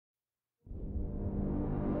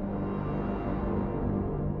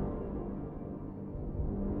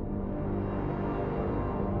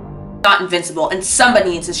not invincible, and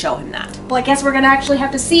somebody needs to show him that. Well, I guess we're gonna actually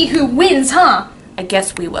have to see who wins, huh? I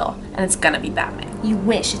guess we will, and it's gonna be Batman. You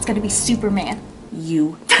wish. It's gonna be Superman.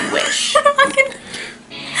 You wish.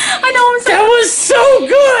 I know, I'm sorry. That was so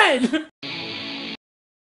good!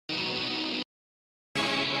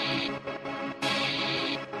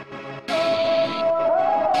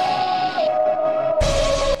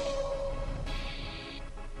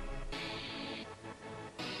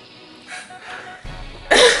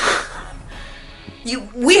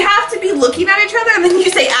 We have to be looking at each other and then you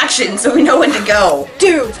say action so we know when to go.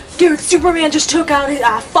 Dude, Superman just took out his,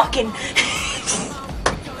 fucking...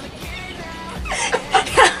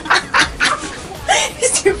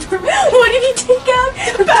 Superman, what did he take out?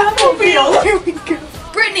 The Batmobile. Here we go.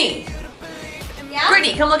 Brittany! Yeah?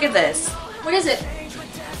 Brittany, come look at this. What is it?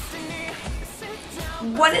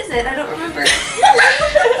 What is it? I don't remember.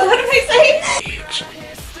 What did I say?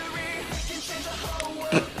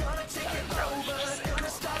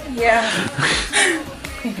 Yeah.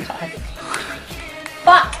 God.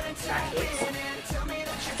 Fuck!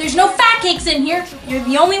 There's no fat cakes in here. You're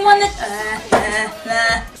the only one that.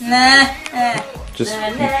 Just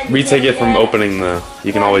retake it from opening the.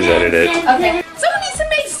 You can always edit it. Okay. Someone needs to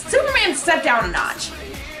make Superman step down a notch.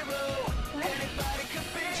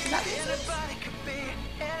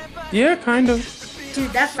 Yeah, kind of.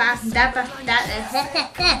 Dude,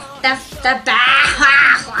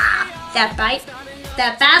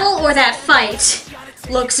 that battle or that fight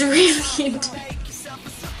looks really intense.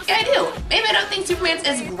 Yeah, I do. Maybe I don't think Superman's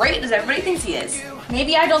as great as everybody thinks he is.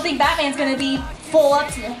 Maybe I don't think Batman's gonna be full up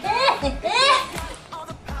to the.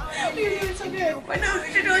 You're doing so good. My nose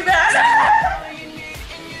is really bad.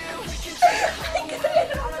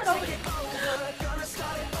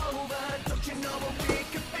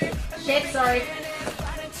 Shit, sorry.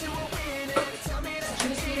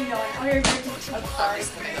 Just keep going. Oh, you're sorry.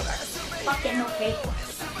 Fucking okay.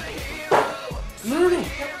 No.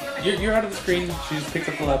 You're out of the screen. She just picks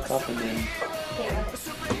up the laptop and then.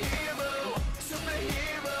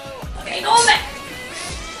 Okay, go back.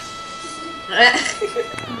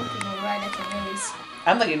 Right at your nose.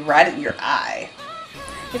 I'm looking right at your eye.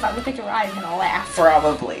 If I look at your eye, I'm gonna laugh.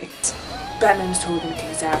 Probably. Batman's totally gonna kick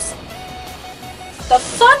his ass. The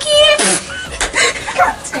fuck is?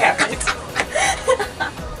 God damn it.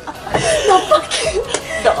 The fuck is?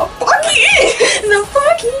 The fuck is? The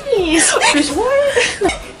fuck is? There's what?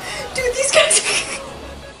 Dude, these guys.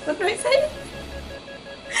 What did I say?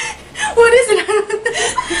 What is it?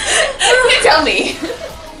 You tell me.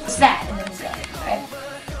 It's that, and then it's that, right?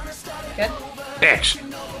 Good. Action.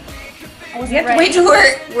 I wasn't You have to ready. wait till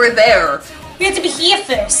we're there. We have to be here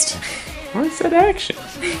first. I said action.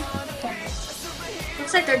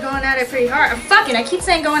 Looks like they're going at it pretty hard. Fucking, I keep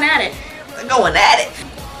saying going at it. They're going at it.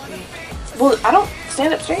 Well, I don't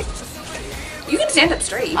stand up straight. You can stand up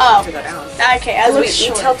straight. You Oh. can go down. Okay, I look We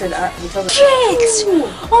short. tilted up. We tilted Chicks!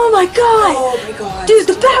 Oh my god! Oh my god. Dude,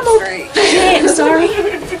 the Batmobile! Straight. I'm sorry.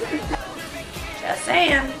 Just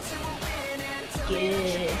saying.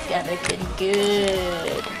 Good, got looking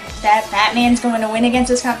good. That Batman's going to win against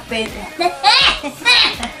this competition.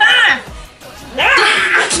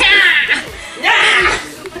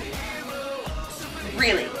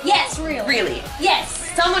 Really? Yes, really. Really? Yes.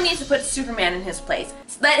 Someone needs to put Superman in his place.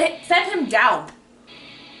 Set him down.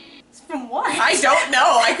 From what? I don't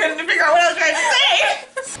know. I couldn't figure out what I was trying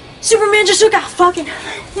to say. Superman just took out fucking.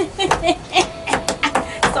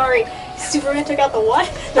 Sorry. Superman took out the what?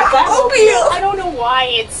 The Batmobile. I don't know why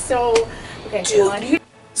it's so. Okay, Dude. one.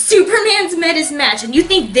 Superman's met his match, and you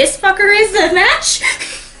think this fucker is the match?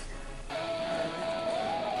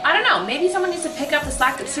 I don't know. Maybe someone needs to pick up the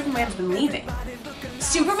slack that Superman's been leaving.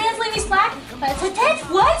 Superman's leaving slack?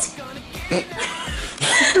 What?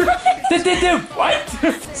 What?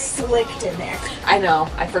 Slicked in there. I know.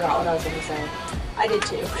 I forgot what I was going to say. I did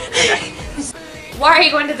too. Why are you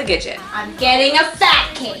going to the kitchen? I'm getting a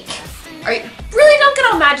fat cake. Are you really don't get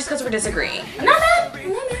all mad just because we're disagreeing? I'm not mad.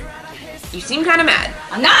 I'm not mad. You seem kind of mad.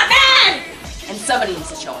 I'm not mad! And somebody needs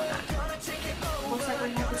to show him that. Looks like we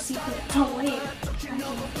have the secret. Oh, wait.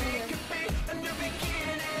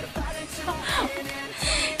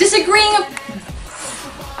 Disagreeing.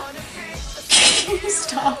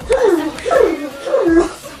 Stop.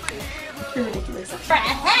 You're ridiculous.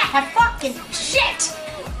 Fucking shit!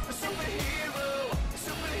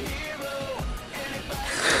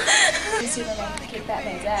 Superman can kick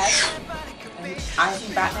Batman's ass. I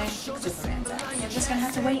think Batman kicks Superman's ass. We're just gonna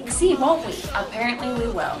have to wait and see, won't we? Apparently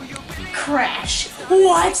we will. Crash.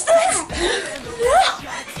 What's that?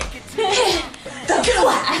 The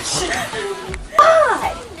Flash.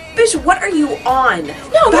 Why? Bitch, what are you on?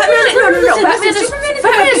 No, Batman, no. listen, Batman is Superman is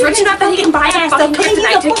Batman is rich enough that he can buy some fucking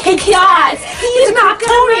kryptonite to kick his ass. He's not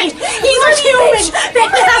Tony. He's a human.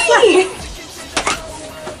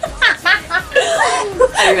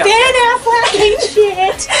 Ben Affleck ain't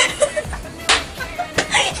shit.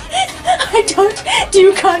 I don't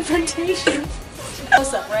do confrontation.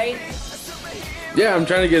 Close up, right? Yeah, I'm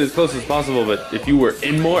trying to get as close as possible, but if you were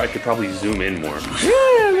in more, I could probably zoom in more.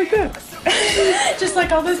 Yeah, like that. Just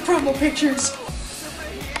like all those promo pictures.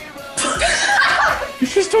 You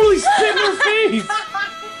just totally spit in her face!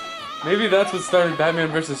 Maybe that's what started Batman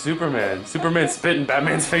vs. Superman. Superman spit in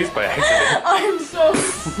Batman's face by accident. I'm so...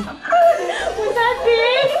 Was that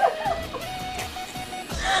big?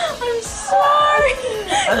 I'm sorry.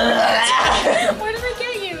 Where did I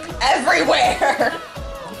get you? Everywhere.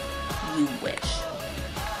 You wish.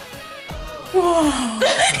 Whoa.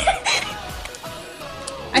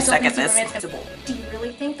 I suck at this. Do you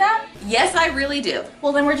really think that? Yes, I really do.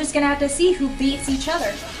 Well, then we're just gonna have to see who beats each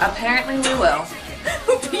other. Apparently we will.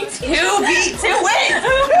 Who beats each Who beats? Who wins?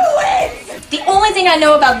 Who wins? The only thing I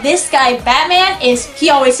know about this guy, Batman, is he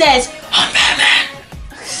always says, "I'm Batman."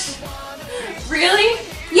 Really?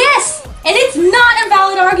 Yes! And it's not a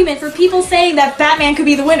valid argument for people saying that Batman could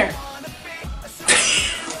be the winner.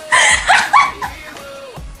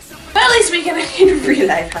 But at least we can, in real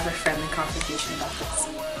life, have a friendly conversation about this.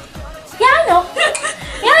 Yeah, I know.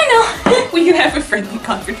 Yeah, I know. We can have a friendly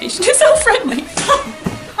confrontation. It's so friendly.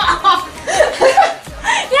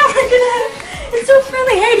 Yeah, we're gonna have... It's so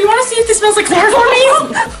friendly. Hey, do you want to see if this smells like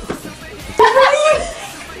chloroform?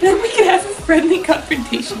 Then we can have a friendly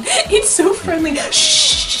confrontation. It's so friendly.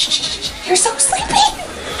 Shh. You're so sleepy.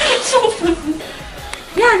 It's so friendly.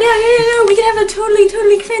 Yeah. We can have a totally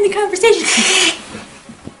friendly conversation.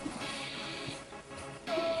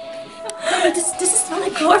 Does this smell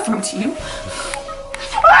like chloroform to you?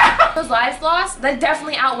 Those lives lost, that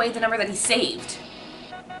definitely outweighed the number that he saved.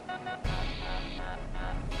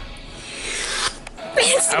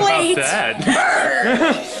 How about that?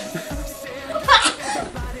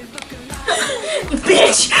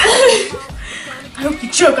 Bitch! I hope you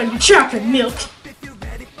choke on your chocolate milk.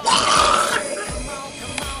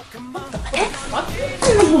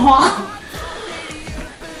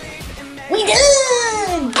 We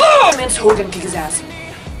done! Man's totally gonna kick his ass.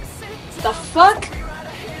 The fuck?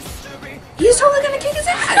 He's totally gonna kick his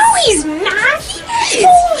ass. No, he's not! He is!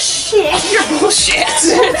 Bullshit! You're bullshit.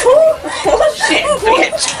 Bullshit,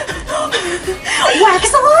 bitch.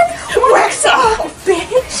 Wax on? Wax off,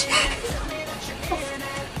 bitch!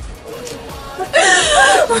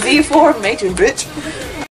 V4 making, bitch.